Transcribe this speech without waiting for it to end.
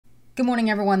Good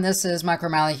morning, everyone. This is Mike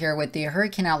O'Malley here with the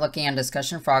Hurricane Outlook and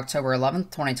discussion for October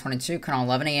 11th, 2022, around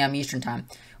 11 a.m. Eastern Time.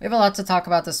 We have a lot to talk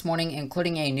about this morning,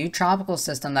 including a new tropical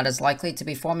system that is likely to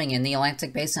be forming in the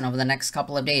Atlantic Basin over the next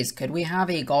couple of days. Could we have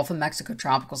a Gulf of Mexico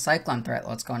tropical cyclone threat?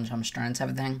 Let's go and jump straight into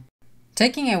everything.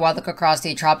 Taking a wide look across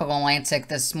the tropical Atlantic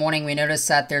this morning, we noticed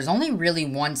that there's only really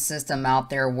one system out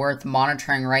there worth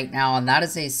monitoring right now, and that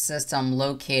is a system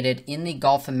located in the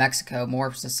Gulf of Mexico,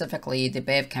 more specifically the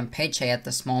Bay of Campeche at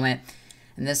this moment.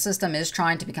 And this system is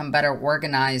trying to become better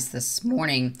organized this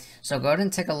morning. So go ahead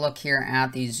and take a look here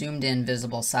at the zoomed in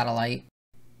visible satellite.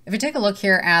 If you take a look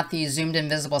here at the zoomed in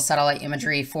visible satellite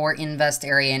imagery for Invest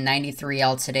Area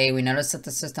 93L today, we notice that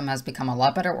the system has become a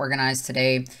lot better organized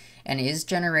today and is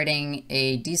generating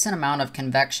a decent amount of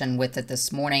convection with it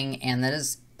this morning, and that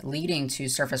is leading to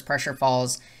surface pressure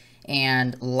falls.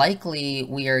 And likely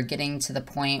we are getting to the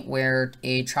point where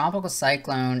a tropical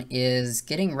cyclone is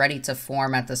getting ready to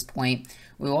form at this point.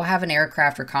 We will have an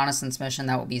aircraft reconnaissance mission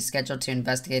that will be scheduled to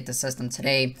investigate the system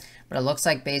today, but it looks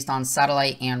like based on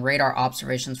satellite and radar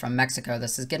observations from Mexico,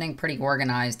 this is getting pretty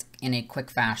organized in a quick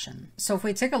fashion. So if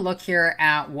we take a look here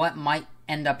at what might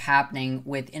end up happening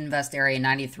with Invest Area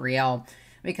 93L,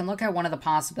 we can look at one of the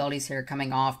possibilities here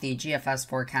coming off the GFS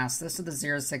forecast. This is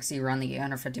the 060 around the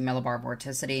 850 millibar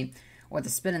vorticity with a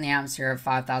spin in the atmosphere of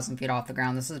 5,000 feet off the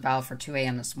ground. This is valid for 2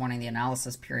 a.m. this morning, the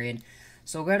analysis period.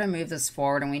 So we'll go ahead and move this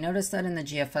forward, and we notice that in the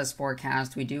GFS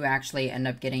forecast, we do actually end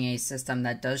up getting a system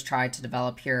that does try to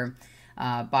develop here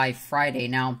by Friday.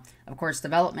 Now, of course,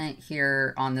 development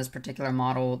here on this particular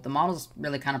model, the model's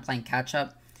really kind of playing catch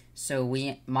up. So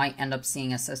we might end up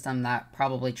seeing a system that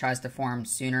probably tries to form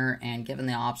sooner, and given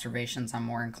the observations, I'm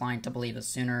more inclined to believe a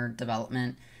sooner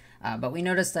development. But we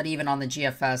noticed that even on the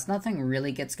GFS, nothing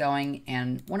really gets going,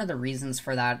 and one of the reasons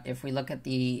for that, if we look at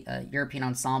the European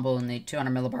ensemble and the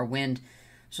 200 millibar wind,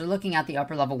 so looking at the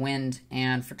upper level wind,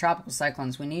 and for tropical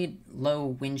cyclones, we need low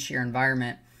wind shear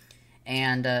environment.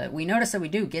 And we notice that we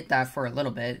do get that for a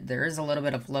little bit. There is a little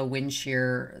bit of low wind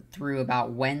shear through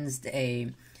about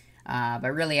Wednesday.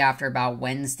 But really after about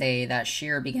Wednesday, that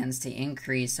shear begins to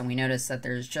increase, and we notice that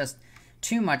there's just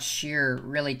too much shear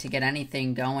really to get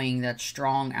anything going that's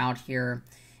strong out here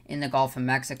in the Gulf of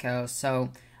Mexico. So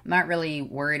I'm not really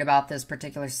worried about this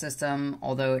particular system,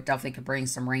 although it definitely could bring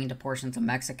some rain to portions of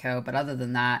Mexico. But other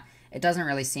than that, it doesn't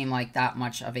really seem like that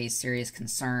much of a serious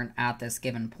concern at this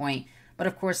given point. But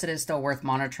of course, it is still worth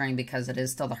monitoring because it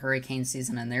is still the hurricane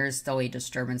season, and there is still a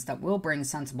disturbance that will bring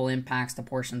sensible impacts to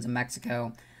portions of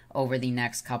Mexico over the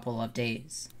next couple of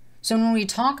days. So when we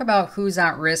talk about who's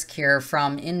at risk here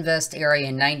from Invest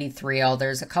Area 93L,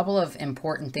 there's a couple of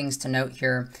important things to note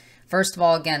here. First of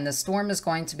all, again, the storm is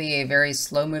going to be a very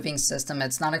slow-moving system.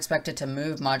 It's not expected to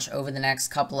move much over the next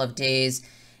couple of days,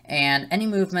 and any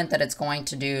movement that it's going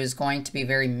to do is going to be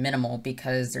very minimal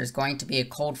because there's going to be a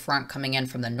cold front coming in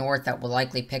from the north that will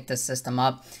likely pick this system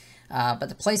up. But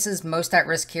the places most at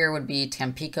risk here would be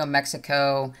Tampico,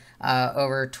 Mexico,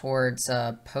 over towards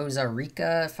Poza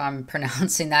Rica, if I'm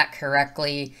pronouncing that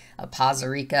correctly, Poza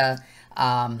Rica.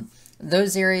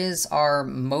 Those areas are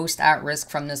most at risk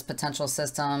from this potential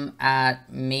system at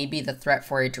maybe the threat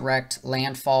for a direct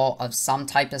landfall of some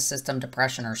type of system,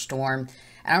 depression, or storm.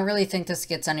 I don't really think this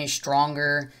gets any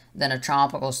stronger than a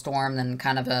tropical storm, than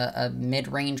kind of a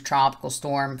mid-range tropical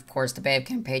storm. Of course, the Bay of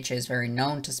Campeche is very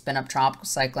known to spin up tropical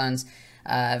cyclones,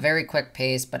 very quick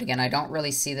pace. But again, I don't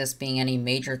really see this being any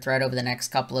major threat over the next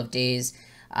couple of days.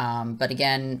 But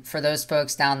again, for those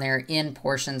folks down there in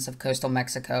portions of coastal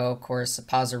Mexico, of course,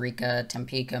 Poza Rica,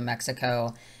 Tampico,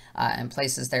 Mexico, and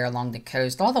places there along the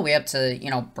coast, all the way up to,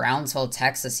 Brownsville,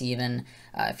 Texas even.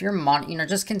 If you're,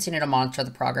 just continue to monitor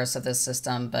the progress of this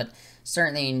system, but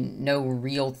certainly no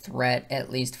real threat,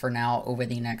 at least for now, over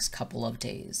the next couple of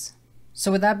days.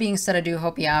 So with that being said, I do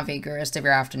hope you have a great rest of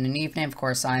your afternoon and evening. Of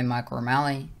course, I'm Michael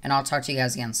O'Malley, and I'll talk to you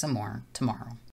guys again some more tomorrow.